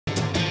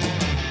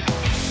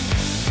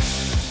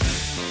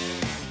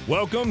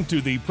Welcome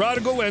to the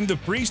Prodigal and the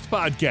Priest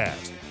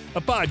podcast,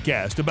 a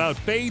podcast about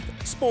faith,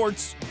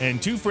 sports,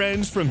 and two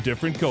friends from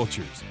different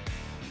cultures.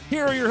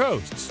 Here are your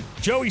hosts,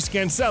 Joey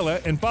Scansella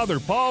and Father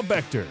Paul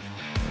Bechter.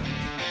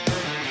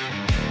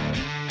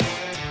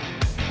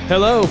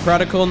 Hello,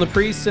 Prodigal and the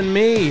Priest and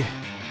me.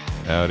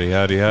 Howdy,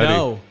 howdy, howdy.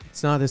 No,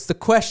 it's not. It's the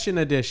question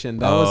edition.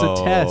 That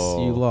was a test.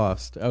 You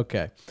lost.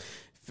 Okay.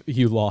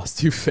 You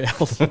lost. You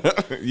failed.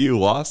 You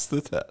lost the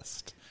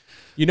test.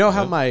 You know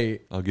how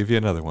I'll give you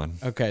another one.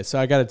 Okay, so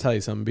I got to tell you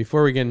something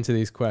before we get into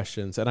these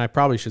questions, and I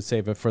probably should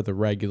save it for the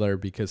regular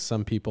because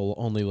some people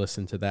only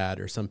listen to that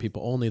or some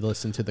people only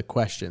listen to the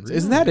questions. Really?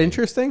 Isn't that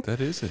interesting? That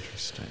is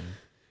interesting.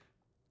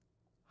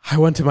 I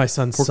went to my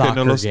son's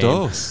soccer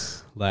game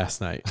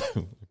last night.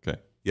 Okay.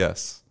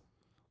 Yes.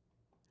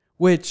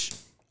 Which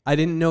I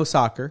didn't know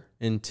soccer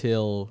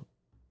until,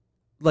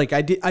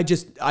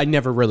 I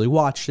never really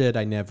watched it.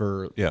 I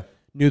never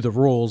knew the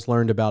rules,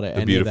 learned about it,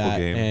 any of that.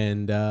 Game.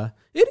 And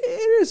it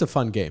is a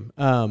fun game.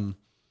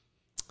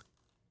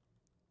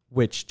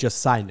 Which,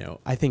 just side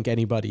note, I think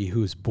anybody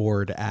who's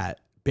bored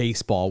at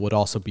baseball would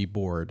also be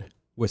bored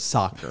with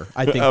soccer.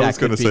 I think that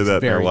could be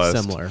very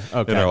similar.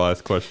 Okay. In our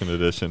last question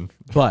edition.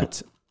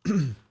 But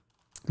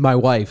my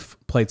wife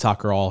played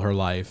soccer all her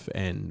life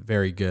and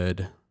very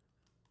good.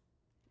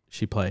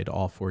 She played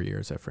all 4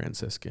 years at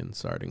Franciscan,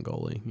 starting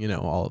goalie,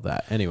 all of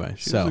that. Anyway,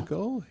 she was a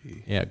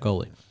goalie. Yeah,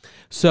 goalie.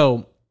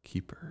 So,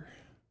 keeper.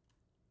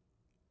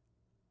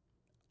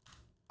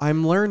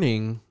 I'm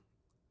learning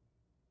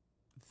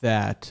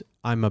that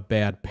I'm a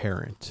bad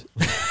parent.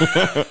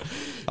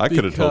 I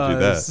could have told you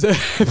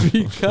that.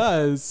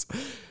 Because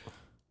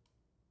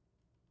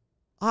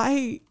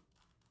I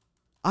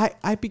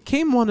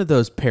became one of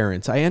those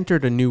parents. I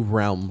entered a new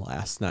realm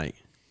last night.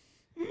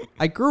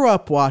 I grew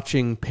up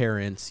watching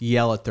parents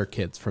yell at their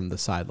kids from the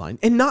sideline.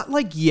 And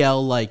not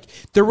yell like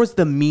there was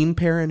the mean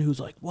parent who's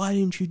like, why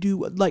didn't you do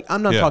what?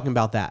 I'm not talking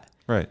about that.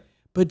 Right.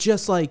 But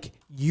just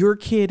your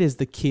kid is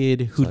the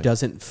kid who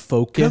doesn't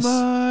focus. Come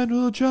on,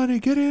 little Johnny,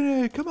 get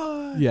in it. Come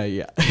on.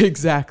 Yeah,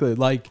 exactly.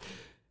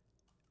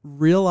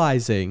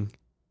 Realizing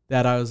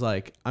that I was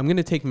I'm going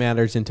to take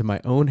matters into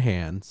my own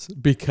hands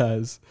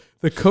because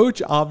the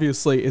coach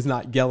obviously is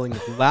not yelling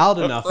loud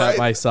enough at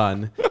my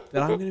son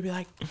that I'm going to be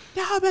like,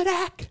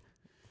 Dominic,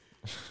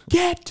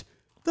 get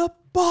the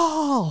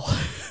ball.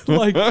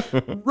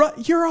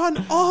 You're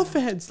on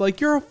offense.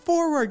 You're a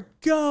forward.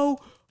 Go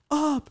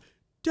up.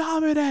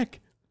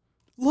 Dominic,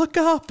 look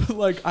up.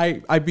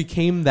 I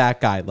became that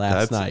guy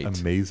last night.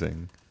 That's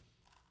amazing.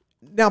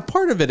 Now,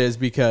 part of it is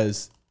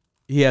because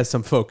he has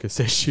some focus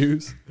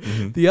issues.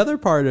 Mm-hmm. The other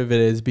part of it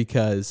is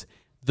because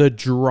the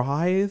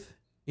drive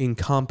in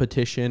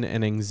competition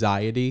and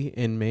anxiety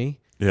in me,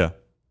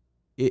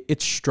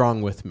 it's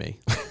strong with me.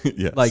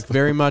 Yes.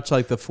 Very much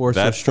like the force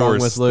was strong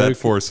with Luke. That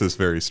force is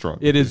very strong.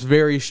 It is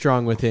very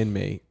strong within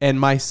me. And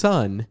my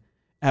son,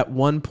 at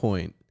one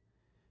point,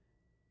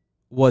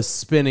 was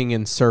spinning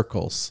in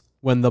circles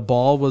when the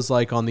ball was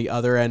on the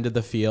other end of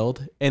the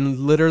field. And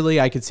literally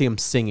I could see him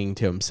singing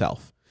to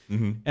himself.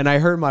 Mm-hmm. And I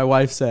heard my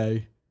wife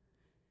say,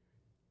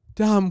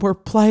 Dom, we're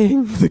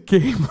playing the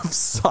game of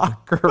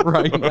soccer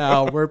right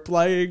now. We're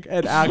playing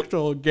an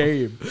actual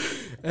game.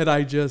 And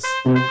I just,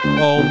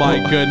 oh my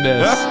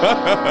goodness.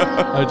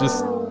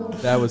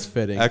 That was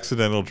fitting.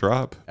 Accidental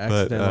drop.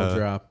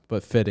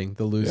 But fitting.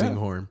 The losing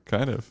horn.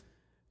 Kind of.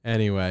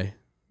 Anyway.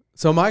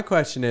 So my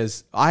question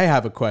is, I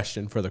have a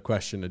question for the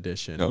question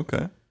edition.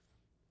 Okay.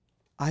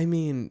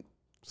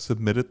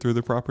 Submit it through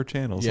the proper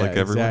channels like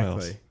everyone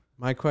else.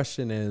 My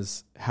question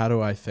is, how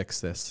do I fix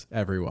this,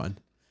 everyone?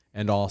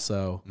 And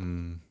also,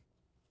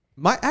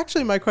 my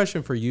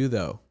question for you,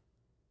 though,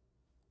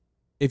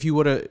 if you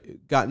would have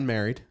gotten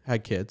married,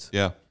 had kids,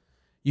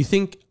 you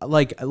think,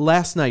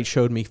 last night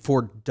showed me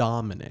for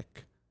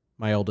Dominic,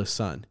 my oldest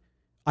son,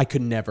 I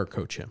could never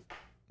coach him.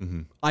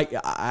 Mm-hmm.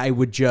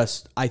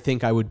 I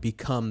think I would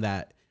become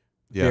that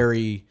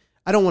very,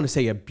 I don't want to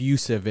say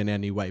abusive in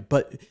any way,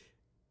 but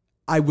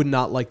I would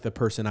not like the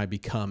person I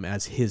become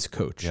as his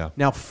coach. Yeah.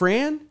 Now,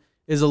 Fran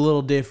is a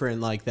little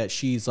different, that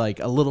she's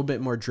a little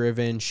bit more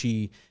driven,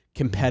 she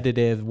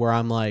competitive, where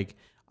I'm I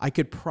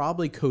could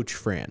probably coach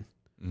Fran.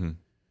 Mm-hmm.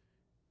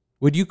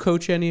 Would you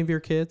coach any of your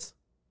kids?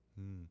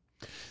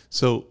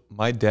 So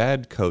my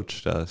dad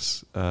coached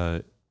us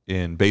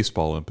in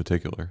baseball in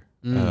particular.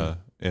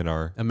 In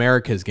our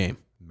America's game.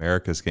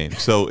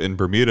 So in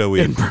Bermuda, we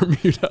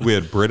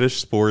had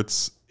British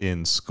sports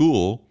in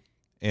school,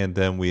 and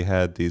then we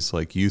had these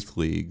youth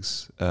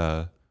leagues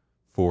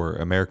for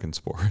American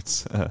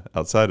sports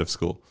outside of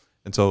school.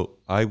 And so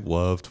I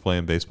loved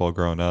playing baseball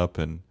growing up,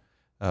 and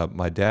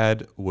my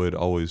dad would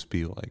always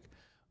be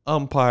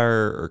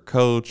umpire or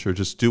coach or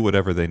just do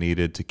whatever they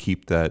needed to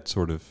keep that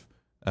sort of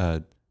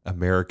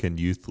American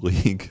youth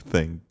league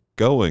thing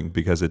going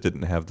because it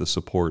didn't have the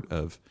support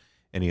of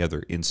any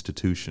other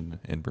institution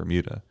in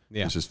Bermuda.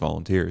 Yeah. It's just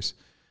volunteers.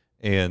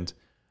 And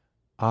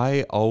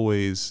I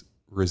always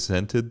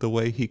resented the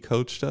way he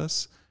coached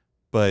us,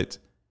 but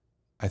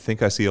I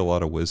think I see a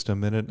lot of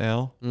wisdom in it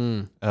now.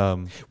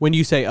 When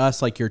you say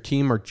us, like your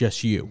team or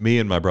just you? Me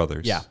and my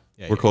brothers. Yeah.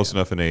 We're close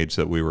enough in age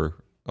that we were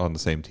on the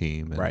same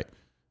team. And, Right.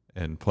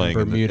 And playing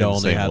Bermuda in the only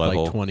same had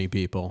level. like 20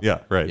 people.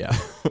 Yeah, right.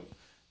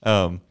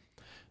 Yeah.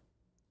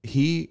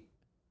 He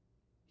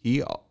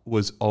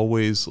was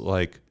always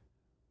like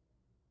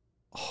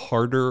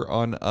harder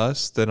on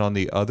us than on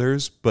the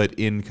others, but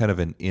in kind of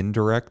an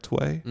indirect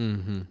way.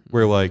 Mm-hmm.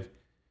 Where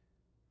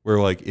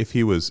like if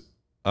he was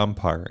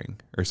umpiring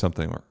or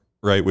something,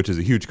 right, which is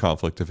a huge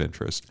conflict of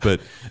interest,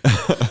 but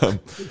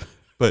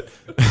but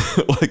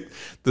like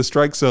the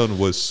strike zone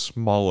was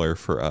smaller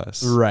for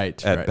us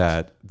at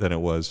bat than it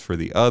was for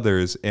the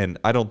others, and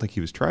I don't think he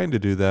was trying to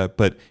do that,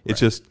 but it's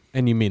just.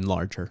 And you mean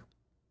larger?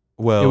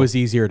 Well, it was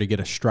easier to get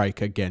a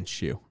strike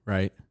against you,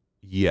 right?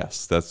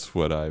 Yes, that's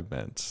what I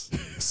meant.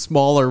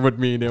 Smaller would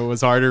mean it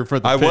was harder for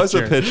the pitcher. I was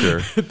a pitcher.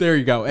 There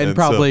you go. And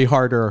probably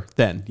harder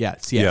then.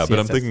 Yes. Yeah, but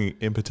I'm thinking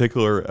in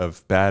particular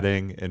of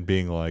batting and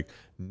being like,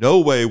 no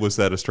way was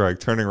that a strike.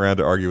 Turning around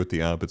to argue with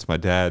the ump. It's my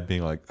dad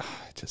being like,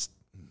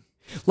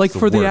 like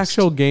for the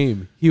actual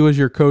game, he was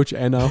your coach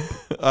and ump?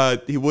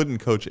 He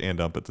wouldn't coach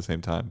and ump at the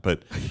same time,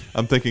 but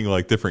I'm thinking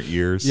like different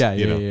years.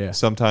 Yeah.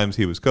 Sometimes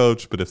he was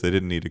coach, but if they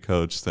didn't need a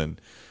coach, then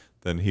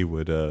he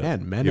would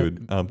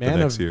ump the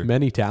next year.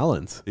 Many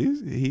talents.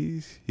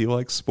 He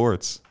likes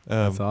sports.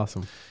 That's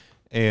awesome.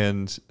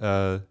 And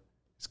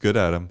he's good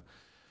at them.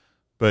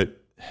 But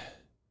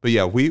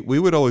yeah, we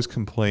would always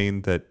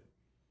complain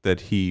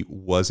that he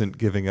wasn't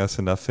giving us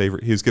enough favor.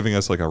 He was giving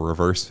us like a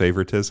reverse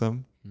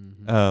favoritism.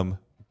 Mm-hmm.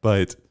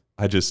 But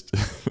I just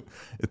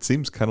it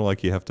seems kind of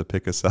like you have to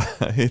pick a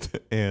side,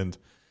 and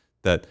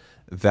that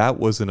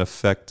was an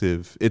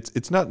effective.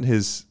 It's not in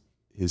his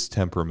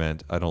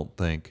temperament, I don't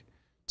think,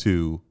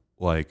 to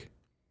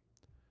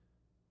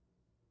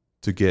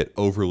get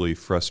overly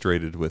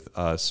frustrated with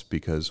us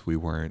because we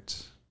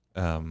weren't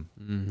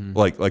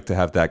like to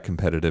have that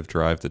competitive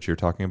drive that you're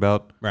talking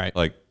about. Right.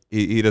 Like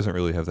he doesn't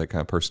really have that kind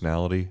of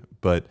personality,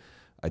 but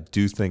I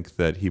do think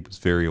that he was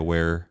very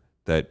aware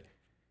that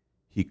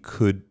he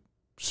could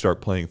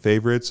start playing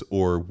favorites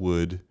or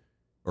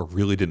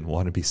really didn't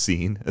want to be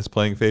seen as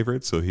playing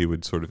favorites, so he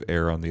would sort of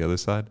err on the other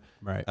side.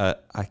 Right.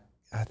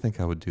 I think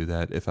I would do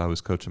that if I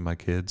was coaching my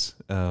kids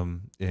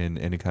in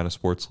any kind of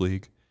sports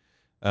league.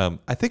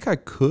 I think I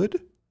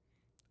could.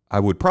 I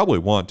would probably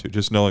want to,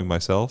 just knowing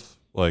myself.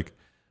 Like,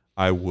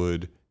 I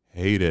would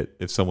hate it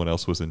if someone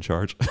else was in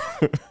charge,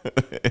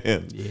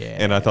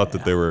 and I thought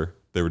that they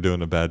were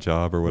doing a bad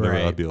job or whatever.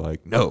 Right. I'd be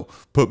like, no,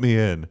 put me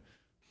in,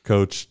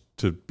 coach,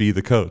 to be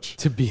the coach.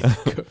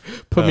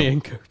 Put me in,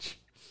 coach.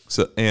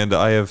 So, and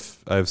I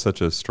have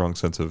such a strong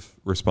sense of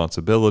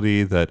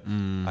responsibility that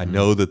I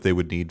know that they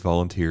would need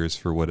volunteers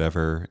for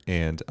whatever,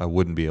 and I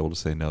wouldn't be able to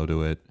say no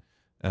to it.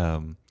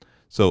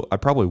 So I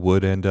probably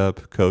would end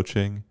up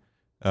coaching,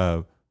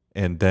 and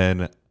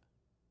then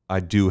I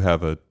do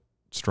have a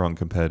strong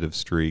competitive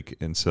streak,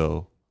 and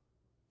so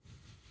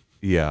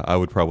yeah, I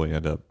would probably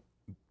end up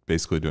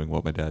basically doing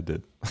what my dad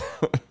did.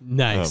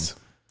 Nice.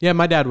 Yeah,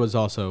 my dad was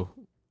also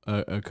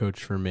a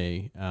coach for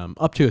me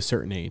up to a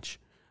certain age.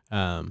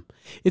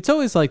 It's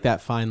always like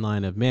that fine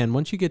line of, man,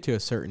 once you get to a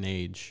certain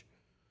age,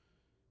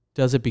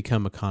 does it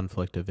become a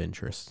conflict of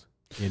interest?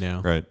 You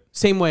know? Right.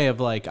 Same way of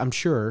like, I'm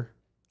sure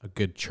a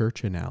good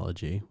church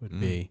analogy would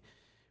be,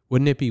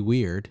 wouldn't it be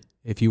weird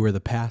if you were the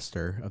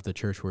pastor of the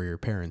church where your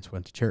parents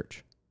went to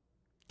church?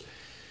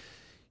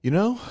 You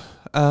know?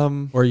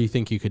 Or you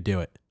think you could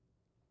do it?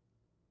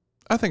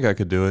 I think I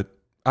could do it.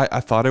 I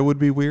thought it would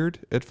be weird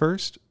at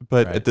first,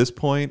 but at this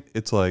point,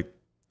 it's like,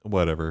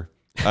 whatever.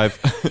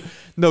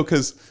 No,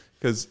 because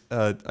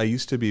I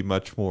used to be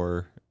much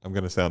more, I'm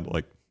going to sound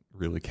like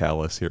really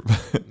callous here.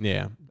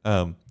 Yeah.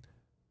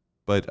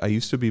 But I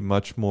used to be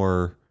much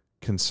more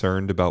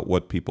concerned about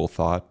what people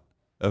thought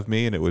of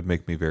me, and it would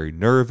make me very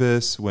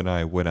nervous when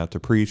I went out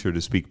to preach or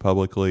to speak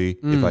publicly.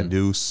 If I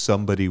knew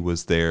somebody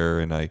was there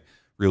and I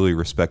really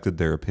respected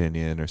their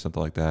opinion or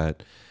something like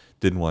that,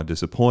 didn't want to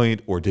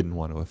disappoint or didn't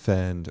want to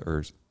offend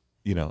or,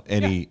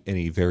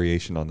 any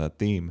variation on that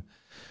theme.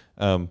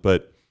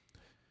 But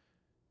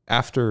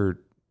after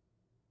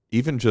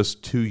even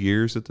just 2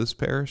 years at this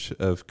parish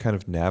of kind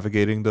of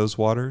navigating those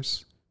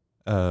waters,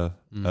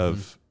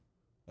 of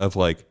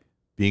like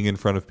being in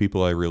front of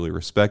people I really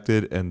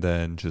respected and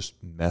then just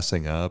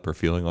messing up or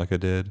feeling like I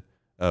did,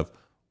 of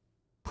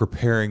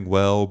preparing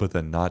well but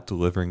then not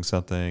delivering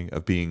something,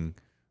 of being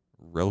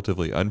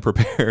relatively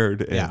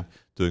unprepared and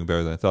doing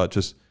better than I thought,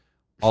 just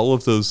all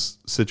of those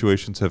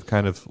situations have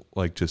kind of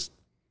like just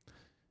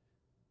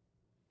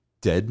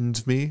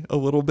deadened me a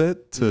little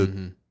bit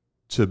to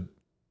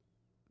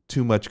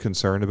too much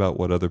concern about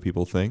what other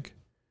people think.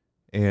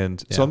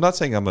 And so I'm not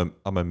saying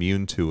I'm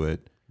immune to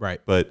it.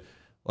 Right. But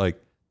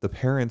like the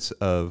parents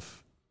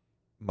of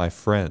my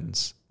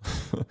friends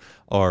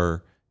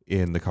are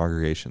in the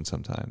congregation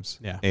sometimes.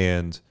 Yeah.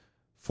 And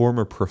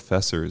former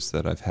professors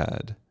that I've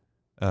had,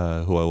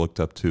 who I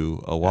looked up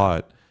to a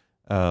lot,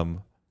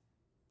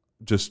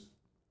 just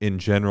in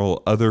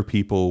general, other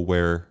people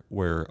where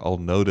I'll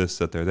notice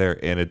that they're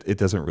there, and it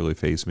doesn't really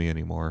faze me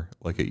anymore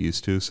like it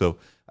used to. So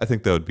I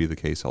think that would be the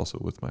case also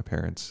with my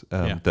parents,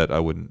 that I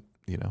wouldn't,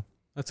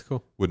 That's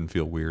cool. Wouldn't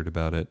feel weird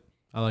about it.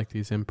 I like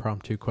these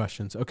impromptu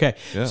questions. Okay.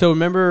 Yeah. So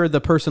remember the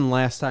person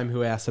last time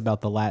who asked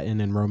about the Latin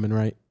and Roman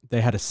Rite?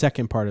 They had a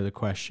second part of the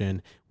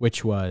question,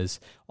 which was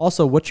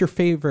also, what's your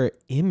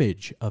favorite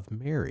image of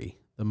Mary,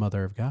 the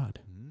Mother of God?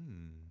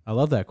 I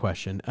love that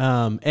question.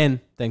 And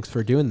thanks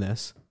for doing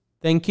this.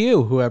 Thank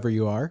you, whoever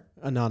you are,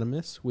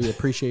 anonymous. We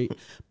appreciate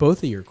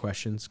both of your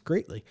questions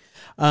greatly.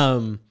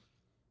 What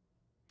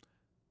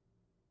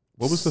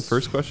was the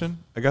first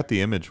question? I got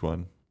the image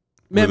one.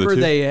 Remember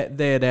they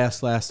had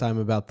asked last time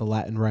about the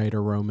Latin Rite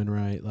or Roman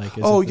Rite, like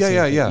yeah.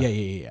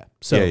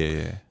 So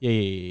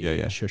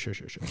yeah. Sure.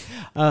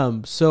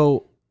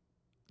 So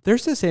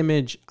there's this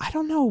image. I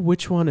don't know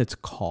which one it's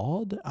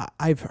called.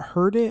 I've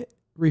heard it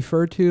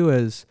referred to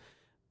as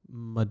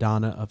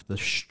Madonna of the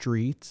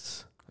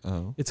Streets.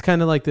 Oh, it's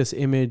kind of like this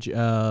image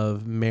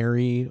of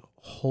Mary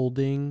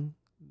holding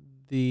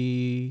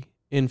the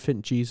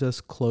infant Jesus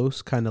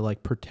close, kind of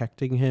like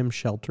protecting him,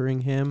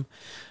 sheltering him.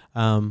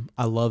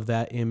 I love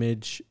that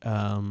image.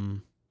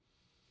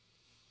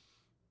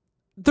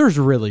 There's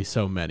really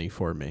so many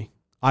for me.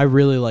 I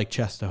really like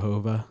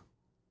Czestochowa,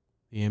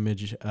 the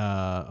image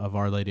of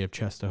Our Lady of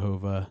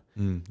Czestochowa.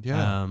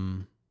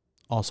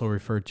 Also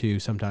referred to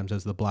sometimes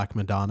as the Black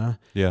Madonna.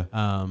 Yeah.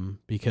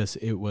 Because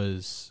it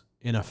was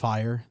in a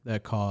fire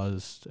that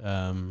caused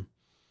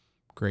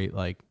great,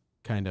 like,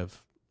 kind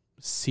of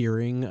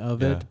searing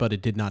of it, but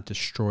it did not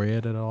destroy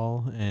it at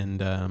all.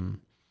 And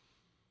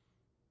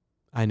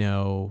I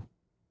know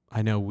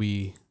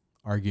we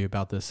argue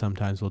about this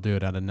sometimes. We'll do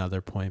it at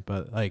another point,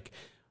 but like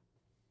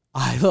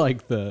I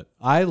like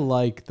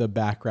the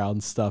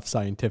background stuff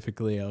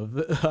scientifically of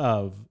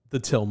the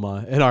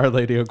Tilma and Our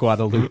Lady of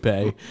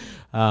Guadalupe.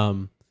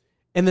 And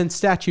then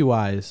statue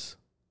wise,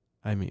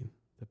 I mean,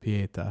 the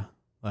Pieta.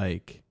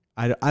 Like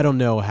I don't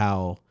know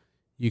how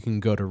you can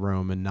go to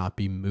Rome and not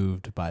be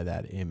moved by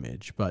that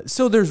image. But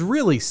so there's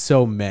really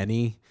so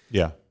many.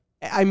 Yeah.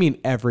 I mean,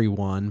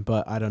 everyone,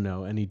 but I don't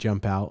know. Any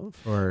jump out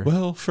for?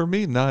 Well, for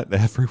me, not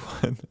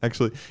everyone.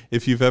 Actually,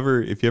 if you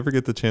ever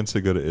get the chance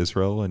to go to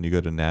Israel and you go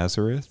to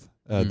Nazareth,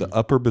 the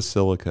upper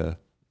basilica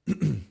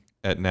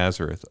at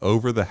Nazareth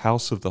over the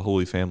house of the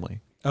Holy Family.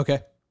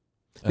 Okay.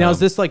 Now, is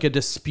this like a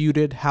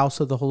disputed house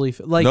of the Holy?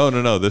 Like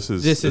no. This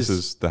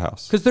is the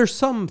house. Because there's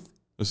some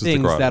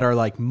things that are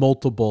like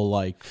multiple,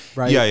 like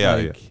right.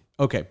 Yeah.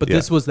 Okay, but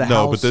this was the house.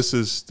 No, but this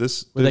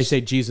is where they say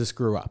Jesus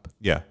grew up.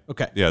 Yeah.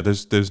 Okay. Yeah.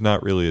 There's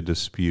not really a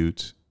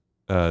dispute,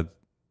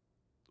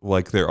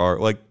 like there are.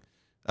 Like,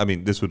 I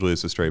mean, this would lead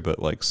us astray, but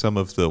like some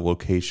of the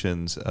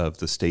locations of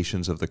the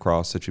Stations of the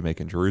Cross that you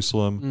make in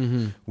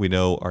Jerusalem, we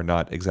know are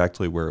not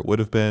exactly where it would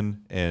have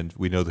been, and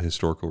we know the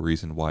historical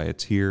reason why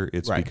it's here.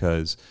 It's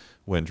because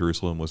when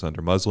Jerusalem was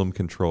under Muslim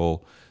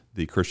control,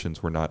 the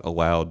Christians were not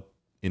allowed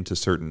into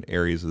certain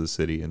areas of the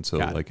city, and so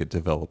it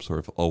developed sort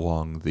of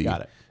along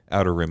the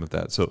outer rim of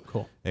that. So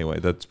anyway,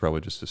 that's probably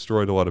just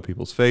destroyed a lot of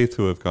people's faith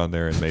who have gone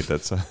there and made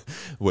that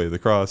way of the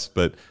cross.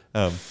 But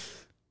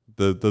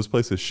those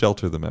places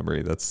shelter the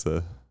memory. That's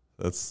the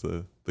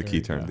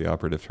key term, the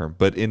operative term.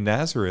 But in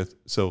Nazareth,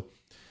 so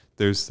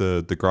there's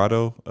the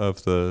grotto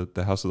of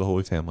the House of the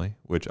Holy Family,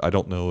 which I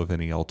don't know of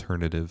any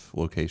alternative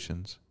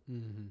locations.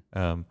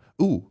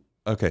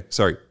 Okay,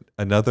 sorry.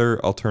 Another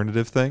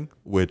alternative thing,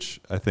 which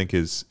I think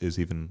is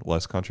even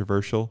less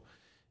controversial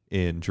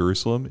in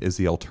Jerusalem, is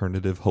the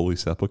alternative Holy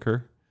Sepulchre.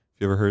 Have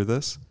you ever heard of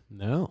this?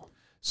 No.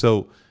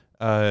 So,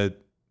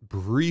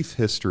 brief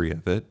history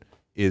of it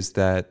is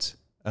that,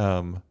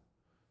 and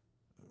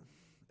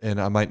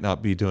I might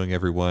not be doing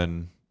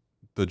everyone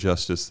the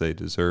justice they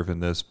deserve in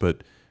this,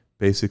 but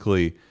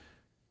basically,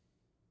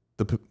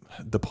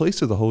 the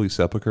place of the Holy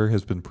Sepulchre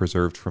has been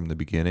preserved from the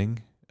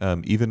beginning.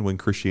 Even when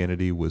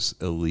Christianity was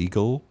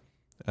illegal,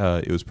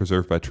 it was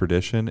preserved by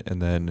tradition, and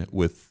then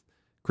with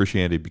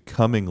Christianity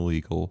becoming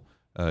legal,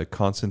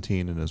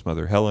 Constantine and his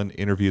mother Helen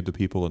interviewed the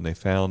people, and they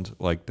found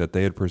like that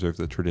they had preserved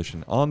the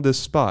tradition on this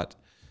spot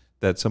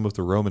that some of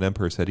the Roman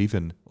emperors had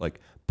even like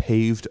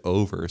paved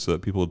over so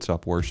that people would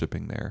stop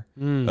worshiping there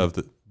of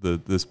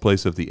this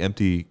place of the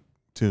empty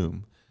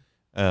tomb.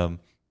 And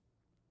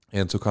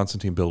so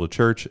Constantine built a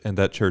church, and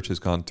that church has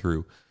gone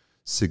through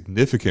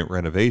significant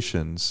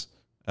renovations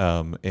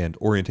and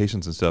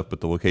orientations and stuff, but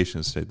the location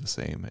has stayed the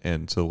same.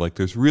 And so like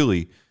there's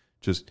really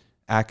just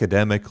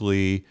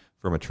academically,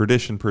 from a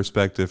tradition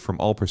perspective, from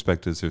all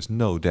perspectives, there's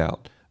no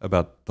doubt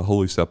about the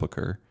Holy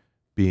Sepulchre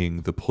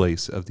being the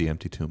place of the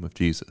empty tomb of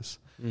Jesus.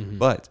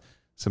 But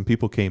some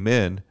people came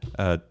in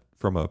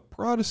from a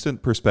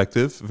Protestant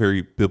perspective,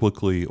 very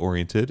biblically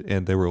oriented,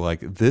 and they were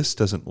like, this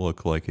doesn't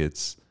look like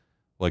it's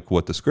like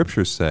what the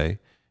scriptures say.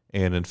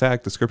 And in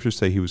fact, the scriptures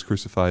say he was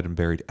crucified and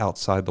buried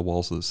outside the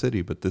walls of the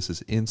city, but this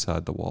is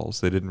inside the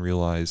walls. They didn't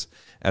realize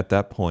at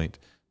that point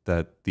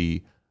that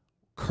the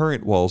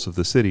current walls of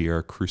the city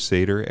are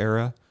Crusader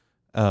era,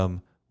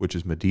 which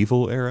is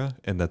medieval era,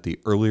 and that the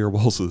earlier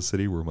walls of the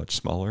city were much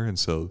smaller, and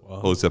so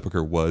Holy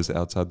Sepulchre was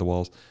outside the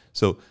walls.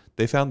 So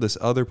they found this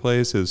other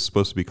place. It was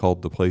supposed to be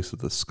called the Place of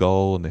the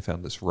Skull, and they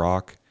found this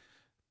rock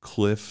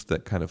cliff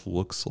that kind of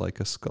looks like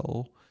a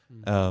skull.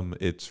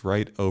 It's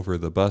right over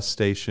the bus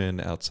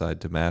station outside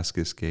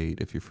Damascus Gate,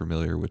 if you're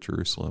familiar with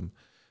Jerusalem.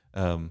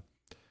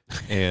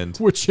 And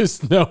which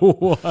is no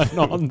one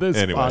on this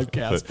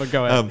podcast, but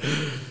go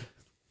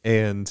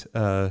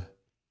ahead.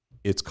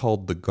 It's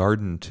called the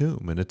Garden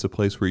Tomb, and it's a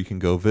place where you can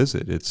go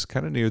visit. It's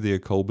kind of near the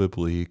École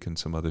Biblique and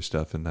some other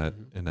stuff in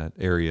that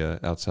area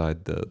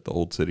outside the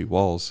old city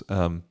walls.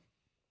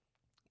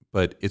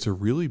 But it's a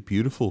really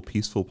beautiful,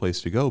 peaceful place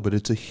to go. But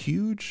it's a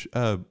huge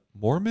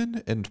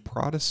Mormon and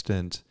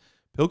Protestant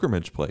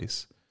pilgrimage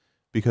place,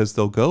 because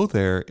they'll go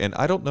there, and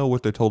I don't know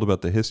what they're told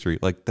about the history.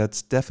 Like,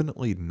 that's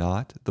definitely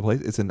not the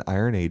place. It's an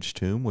Iron Age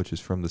tomb, which is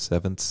from the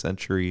 7th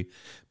century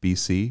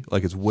BC.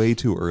 Like, it's way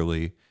too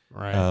early.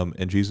 Right.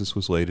 And Jesus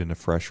was laid in a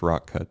fresh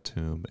rock-cut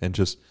tomb. And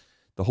just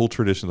the whole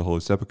tradition of the Holy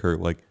Sepulchre,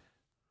 like...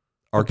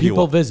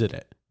 People visit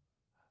it.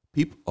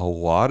 A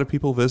lot of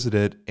people visit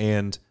it,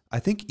 and I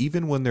think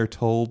even when they're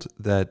told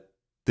that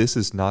this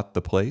is not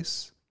the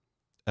place,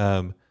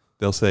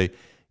 they'll say,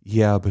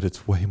 yeah, but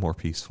it's way more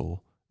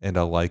peaceful, and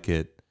I like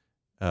it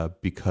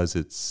because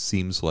it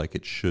seems like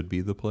it should be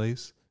the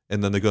place.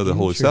 And then they go to the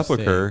Holy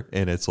Sepulchre,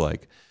 and it's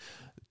like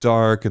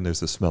dark, and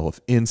there's the smell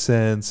of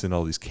incense and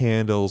all these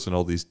candles and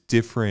all these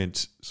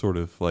different sort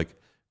of like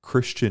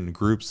Christian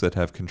groups that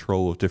have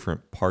control of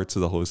different parts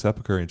of the Holy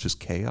Sepulchre, and it's just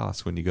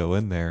chaos when you go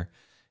in there,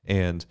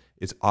 and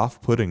it's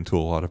off-putting to a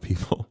lot of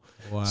people.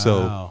 Wow.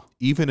 So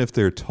even if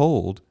they're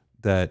told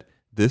that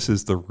this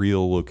is the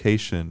real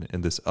location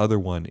and this other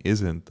one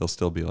isn't, they'll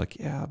still be like,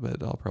 yeah,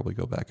 but I'll probably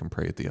go back and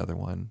pray at the other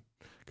one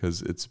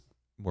because it's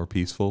more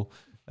peaceful.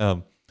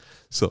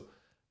 So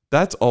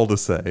that's all to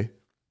say,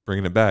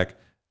 bringing it back,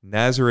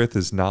 Nazareth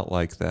is not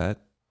like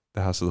that.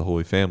 The House of the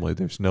Holy Family,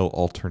 there's no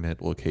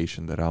alternate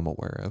location that I'm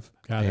aware of.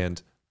 Got it.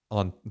 And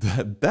on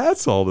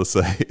that's all to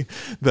say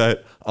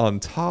that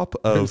on top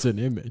of there's an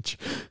image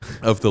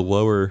of the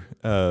lower,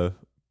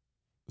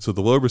 so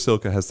the lower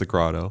basilica has the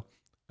grotto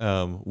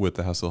with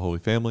the House of the Holy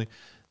Family.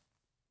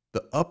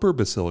 The upper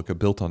basilica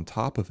built on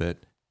top of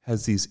it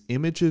has these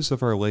images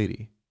of Our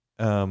Lady,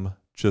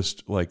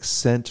 just like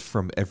sent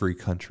from every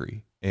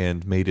country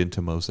and made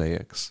into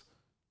mosaics.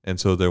 And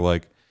so they're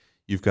like,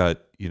 you've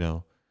got, you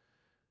know,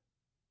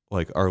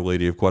 like Our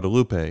Lady of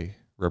Guadalupe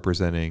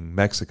representing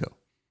Mexico.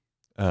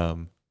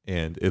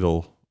 And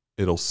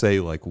it'll say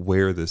like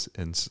where this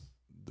ends,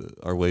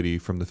 Our Lady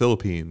from the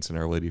Philippines and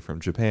Our Lady from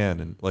Japan,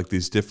 and like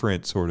these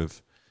different sort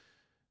of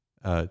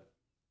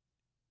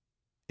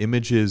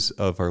images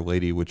of Our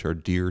Lady which are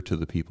dear to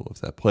the people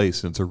of that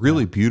place. And it's a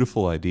really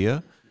beautiful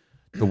idea.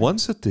 The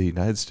ones that the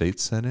United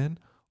States sent in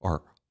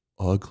are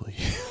ugly.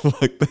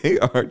 Like, they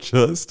are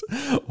just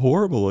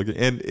horrible looking.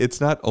 And it's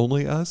not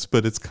only us,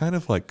 but it's kind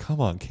of like, come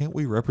on, can't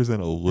we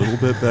represent a little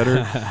bit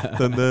better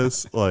than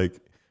this? Like,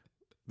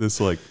 this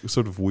like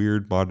sort of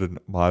weird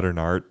modern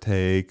art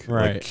take,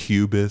 right, like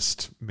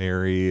Cubist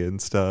Mary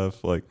and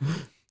stuff. Like,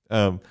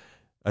 I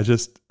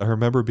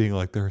remember being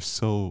like, there are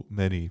so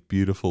many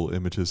beautiful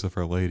images of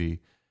Our Lady,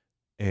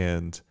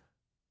 and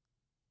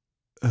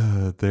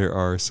there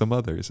are some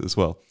others as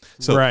well.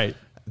 So right,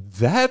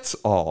 that's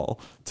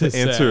all to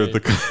answer say.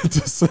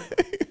 to say.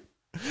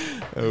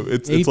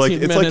 It's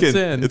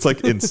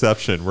like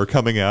Inception. We're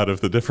coming out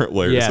of the different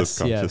layers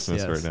of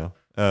consciousness right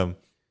now.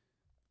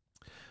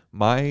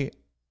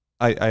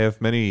 I have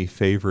many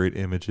favorite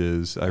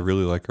images. I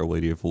really like Our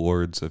Lady of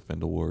Lourdes. I've been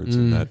to Lourdes,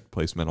 and that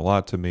place meant a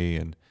lot to me.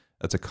 And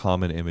that's a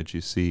common image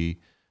you see.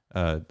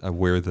 I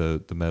wear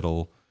the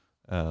medal,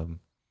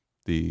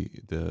 the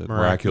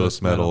miraculous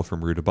medal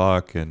from Rue de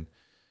Bac, and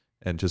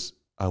just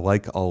I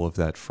like all of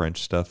that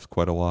French stuff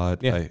quite a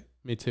lot. Yeah,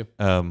 me too.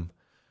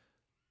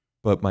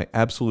 But my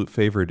absolute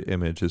favorite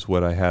image is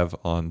what I have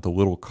on the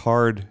little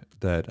card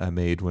that I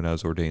made when I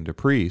was ordained a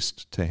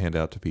priest to hand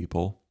out to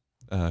people.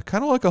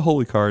 Kind of like a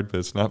holy card, but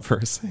it's not for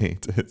a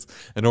saint. It's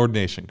an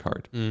ordination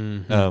card.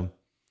 Mm-hmm.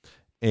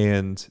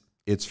 And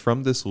it's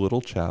from this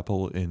little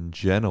chapel in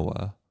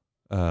Genoa.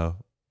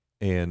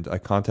 And I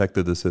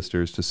contacted the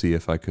sisters to see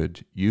if I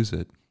could use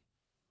it.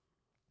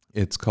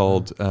 It's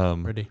called...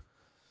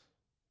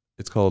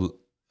 It's called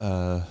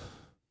La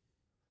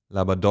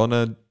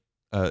Madonna...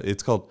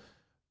 it's called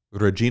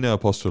Regina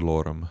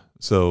Apostolorum.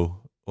 So,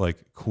 like,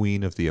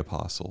 Queen of the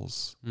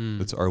Apostles.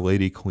 It's Our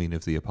Lady, Queen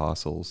of the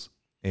Apostles.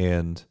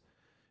 And...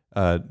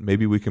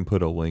 maybe we can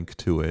put a link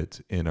to it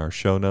in our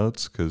show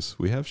notes, because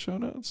we have show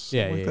notes.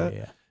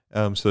 Yeah.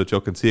 So that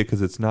y'all can see it,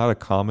 because it's not a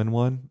common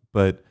one,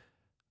 but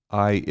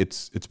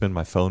it's been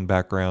my phone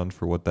background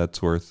for what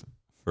that's worth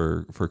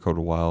for quite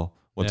a while.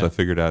 Once I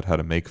figured out how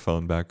to make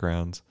phone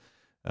backgrounds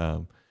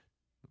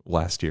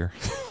last year.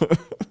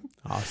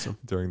 Awesome.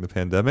 During the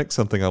pandemic,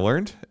 something I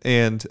learned.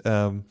 And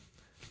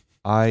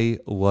I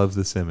love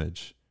this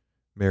image.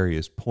 Mary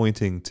is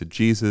pointing to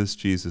Jesus.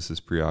 Jesus is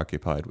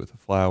preoccupied with a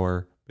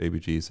flower. Baby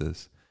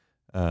Jesus.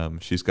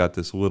 She's got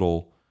this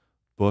little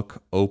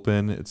book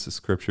open. It's the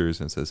scriptures,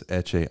 and it says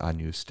Ecce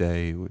Agnus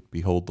Dei,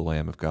 behold the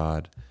Lamb of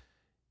God.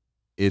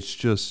 It's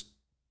just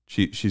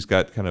she's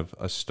got kind of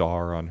a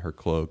star on her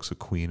cloak, so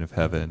Queen of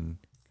Heaven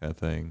kind of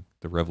thing,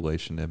 the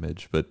Revelation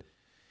image, but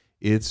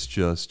it's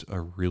just a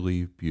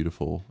really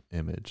beautiful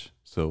image.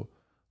 So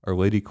Our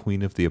Lady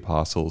Queen of the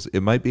Apostles, it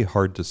might be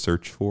hard to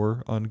search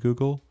for on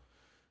Google,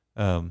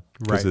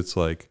 because it's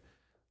like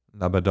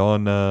La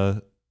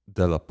Madonna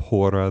della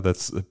Porra,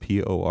 that's the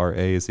PORA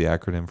is the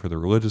acronym for the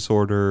religious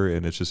order,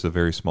 and it's just a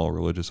very small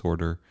religious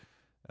order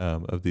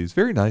of these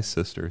very nice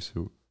sisters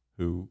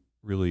who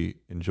really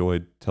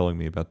enjoyed telling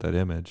me about that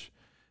image.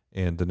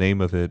 And the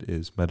name of it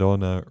is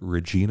Madonna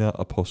Regina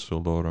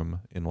Apostolorum,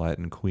 in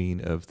Latin, Queen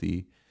of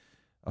the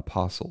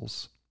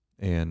Apostles.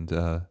 And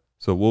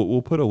so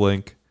we'll put a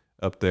link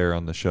up there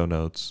on the show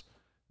notes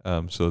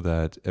so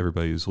that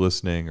everybody who's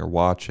listening or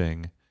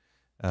watching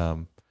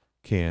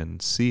can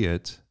see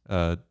it,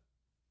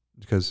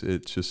 because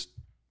it's just,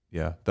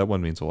 that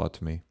one means a lot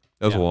to me.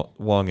 That was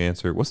a long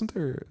answer. Wasn't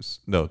there?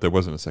 No, there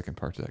wasn't a second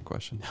part to that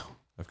question. No.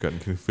 I've gotten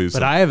confused.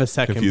 But I have a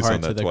second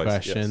part to the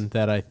question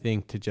that I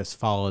think, to just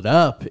follow it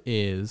up,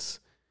 is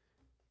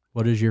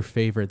what is your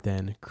favorite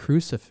then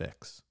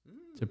crucifix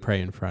to pray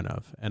in front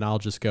of? And I'll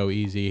just go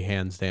easy,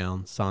 hands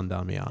down, San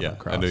Damiano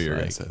cross. I knew you were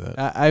going to say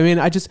that. I mean,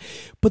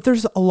 but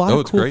there's a lot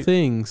of cool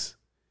things.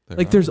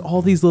 There's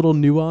all these little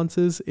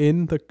nuances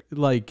in the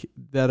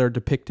that are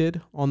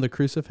depicted on the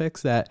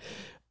crucifix that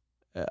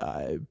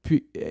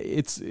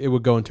it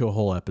would go into a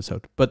whole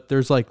episode. But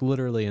there's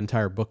literally an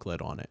entire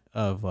booklet on it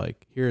of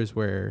here's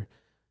where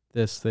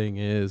this thing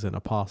is, an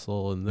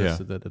apostle, and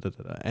this.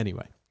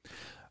 Anyway,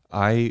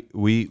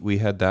 we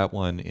had that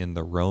one in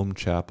the Rome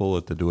Chapel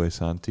at the Due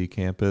Santi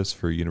campus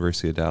for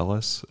University of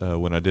Dallas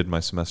when I did my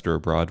semester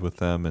abroad with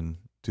them in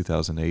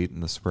 2008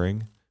 in the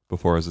spring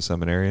before I was a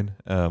seminarian.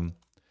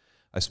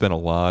 I spent a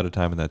lot of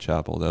time in that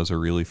chapel. That was a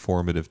really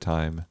formative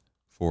time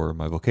for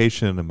my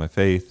vocation and my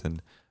faith,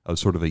 and I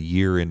was sort of a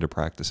year into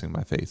practicing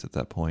my faith at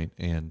that point,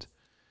 and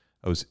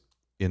I was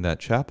in that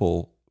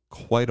chapel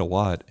quite a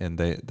lot, and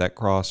that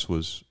cross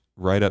was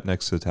right up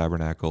next to the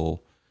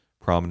tabernacle,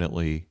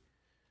 prominently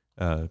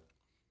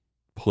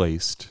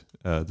placed,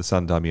 the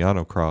San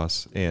Damiano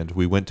cross, and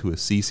we went to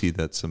Assisi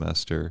that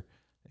semester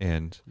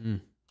and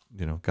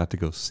got to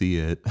go see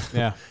it.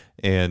 Yeah.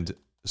 And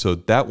so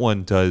that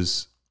one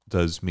does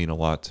mean a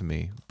lot to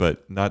me,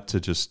 but not to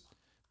just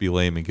be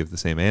lame and give the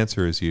same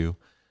answer as you.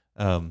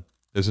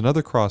 There's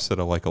another cross that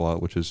I like a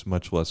lot, which is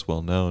much less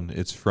well known.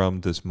 It's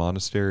from this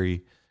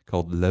monastery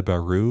called Le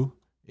Barroux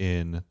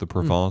in the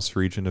Provence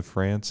region of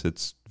France.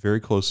 It's very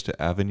close to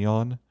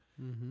Avignon.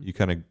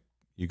 Mm-hmm.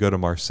 You go to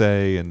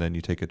Marseille, and then you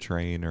take a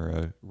train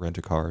or rent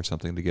a car or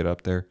something to get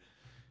up there.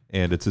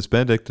 And it's this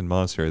Benedictine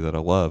monastery that I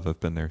love. I've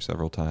been there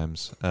several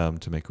times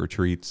to make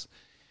retreats.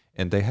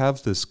 And they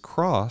have this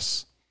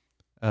cross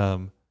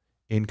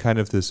in kind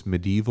of this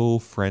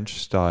medieval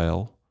French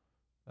style.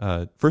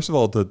 First of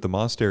all, the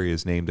monastery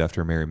is named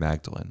after Mary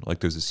Magdalene.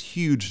 There's this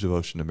huge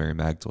devotion to Mary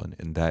Magdalene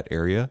in that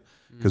area,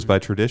 because by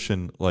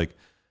tradition,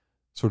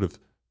 sort of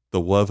the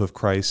love of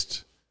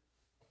Christ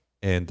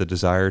and the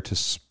desire to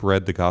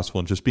spread the gospel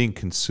and just being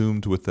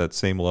consumed with that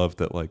same love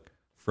that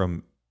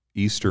from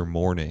Easter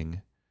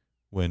morning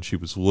when she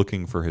was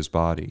looking for his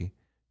body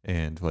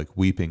and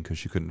weeping because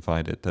she couldn't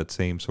find it, that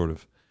same sort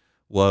of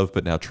love,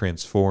 but now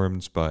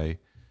transformed by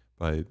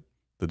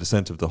the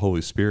descent of the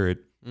Holy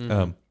Spirit,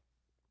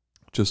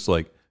 just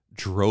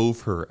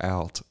drove her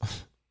out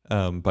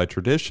by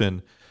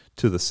tradition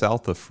to the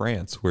south of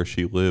France, where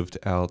she lived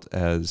out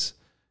as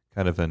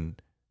kind of an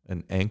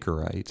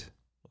anchorite,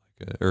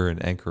 or an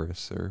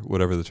anchoress, or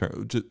whatever the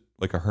term, just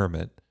like a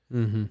hermit,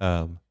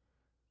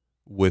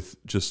 with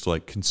just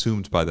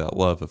consumed by that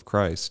love of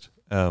Christ.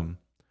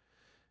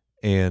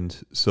 And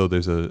so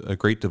there's a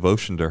great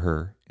devotion to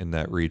her in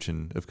that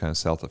region of kind of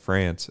south of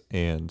France,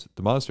 and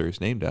the monastery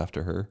is named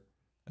after her.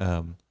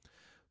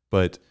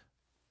 But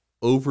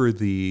over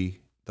the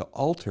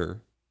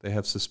altar, they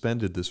have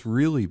suspended this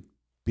really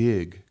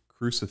big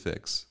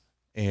crucifix,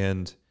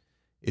 and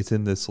it's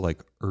in this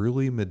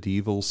early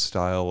medieval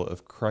style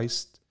of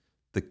Christ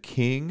the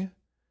King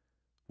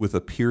with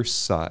a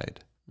pierced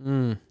side.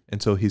 And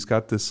so he's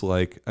got this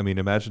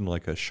imagine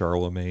a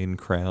Charlemagne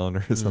crown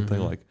or something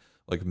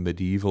like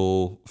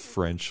medieval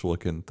French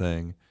looking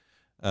thing.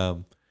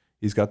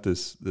 He's got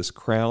this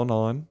crown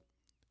on,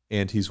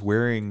 and he's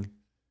wearing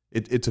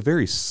it's a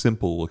very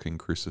simple looking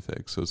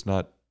crucifix, so it's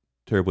not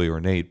terribly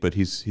ornate, but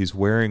he's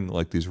wearing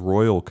these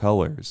royal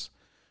colors,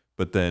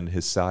 but then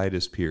his side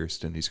is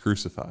pierced and he's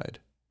crucified.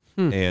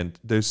 And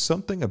there's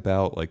something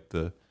about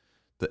the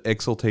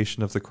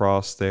exaltation of the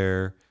cross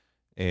there,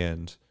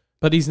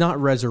 but he's not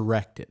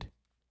resurrected.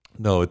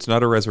 No, it's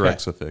not a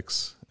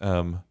resurrexifix.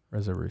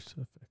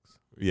 Resurrectifix.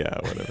 Yeah,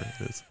 whatever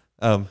it is.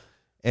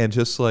 And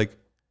just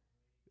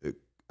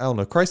I don't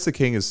know, Christ the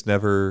King is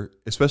never,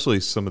 especially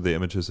some of the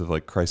images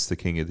of Christ the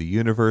King of the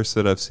universe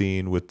that I've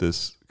seen with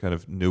this kind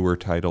of newer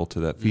title to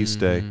that feast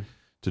day,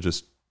 to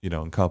just,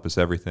 encompass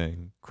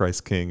everything,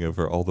 Christ King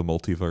over all the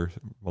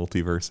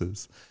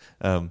multiverses.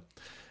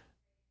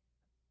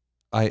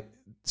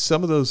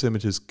 some of those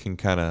images can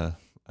kind of,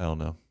 I don't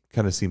know,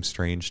 kind of seem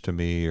strange to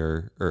me,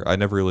 or I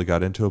never really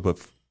got into it, but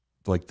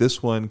like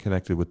this one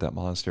connected with that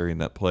monastery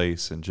and that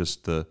place, and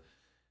just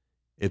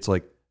it's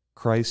like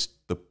Christ,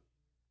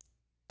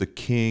 the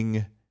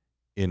king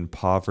in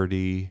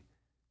poverty,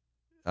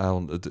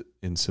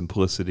 in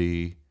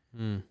simplicity,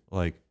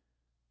 like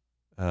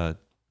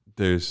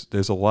there's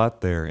a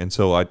lot there. And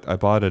so I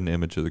bought an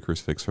image of the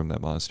crucifix from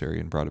that monastery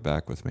and brought it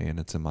back with me, and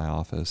it's in my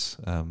office.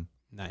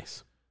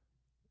 Nice.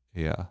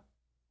 Yeah.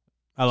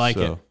 I like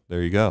it.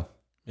 There you go.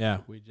 Yeah,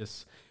 we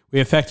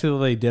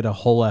effectively did a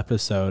whole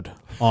episode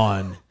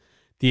on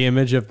the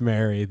image of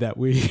Mary that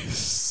we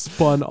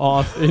spun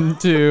off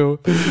into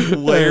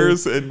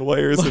layers and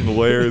layers and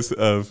layers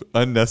of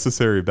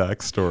unnecessary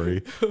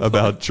backstory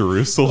about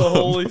Jerusalem. The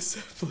Holy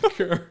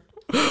Sepulchre.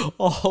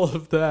 All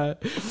of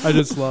that. I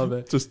just love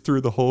it. Just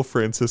threw the whole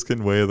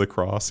Franciscan way of the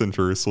cross in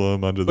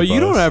Jerusalem under the bus. But you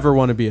don't ever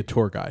want to be a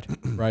tour guide,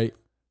 right?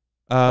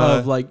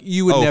 Of like,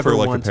 you would never for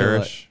like want a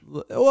parish,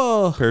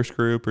 parish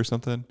group or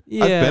something.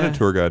 Yeah, I've been a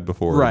tour guide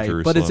before, right? in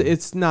Jerusalem. But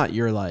it's not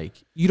your like.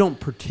 You don't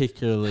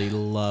particularly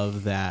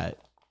love that.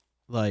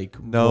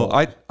 Like, no,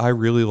 I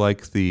really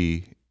like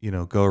the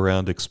go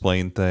around,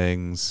 explain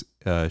things,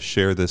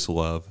 share this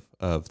love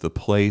of the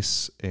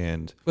place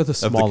and with a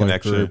smaller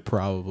group,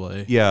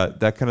 probably. Yeah,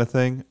 that kind of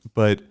thing.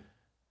 But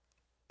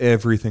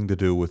everything to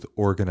do with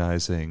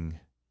organizing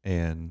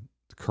and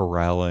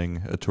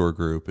corralling a tour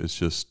group is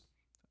just,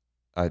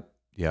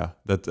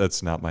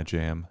 that's not my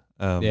jam.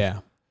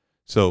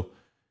 So,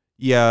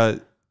 yeah,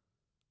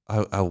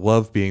 I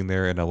love being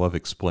there and I love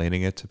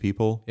explaining it to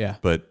people. Yeah.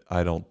 But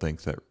I don't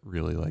think that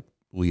really like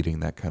leading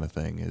that kind of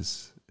thing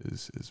is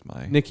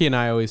my. Nikki and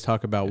I always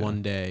talk about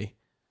one day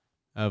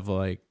of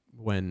like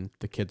when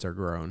the kids are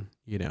grown,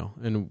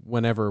 and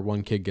whenever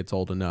one kid gets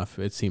old enough,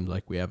 it seems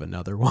like we have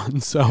another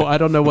one. So I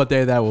don't know what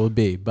day that will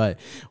be, but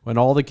when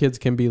all the kids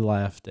can be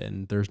left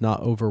and there's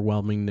not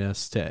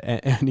overwhelmingness to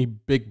any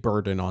big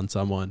burden on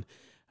someone,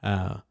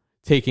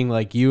 taking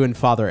like you and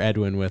Father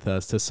Edwin with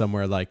us to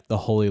somewhere like the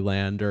Holy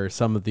Land or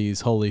some of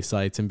these holy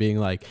sites and being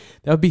like,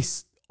 that would be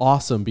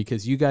awesome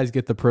because you guys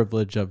get the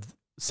privilege of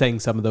saying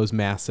some of those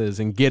masses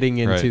and getting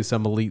into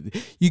some elite.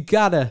 You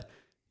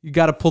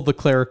gotta pull the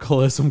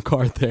clericalism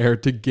card there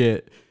to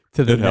get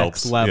to the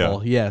next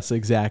level. Yeah. Yes,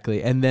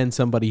 exactly. And then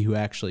somebody who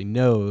actually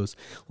knows,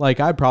 like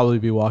I'd probably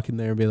be walking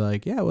there and be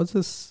like, yeah, what's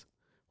this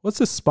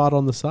spot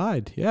on the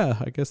side? Yeah,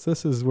 I guess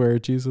this is where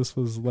Jesus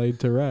was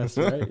laid to rest,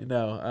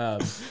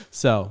 right?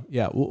 So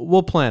yeah,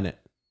 we'll plan it.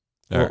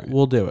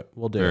 We'll do it.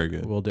 We'll do it. Very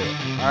good. We'll do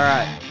it. All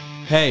right.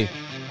 Hey,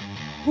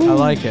 I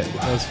like it.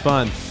 It was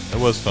fun. It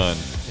was fun.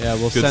 Yeah,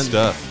 we'll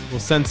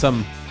send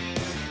some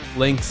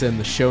links in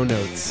the show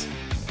notes.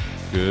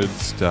 Good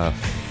stuff.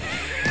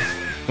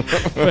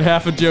 On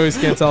behalf of Joey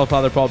Scansella,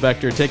 Father Paul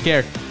Bechter, take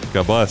care.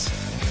 God bless.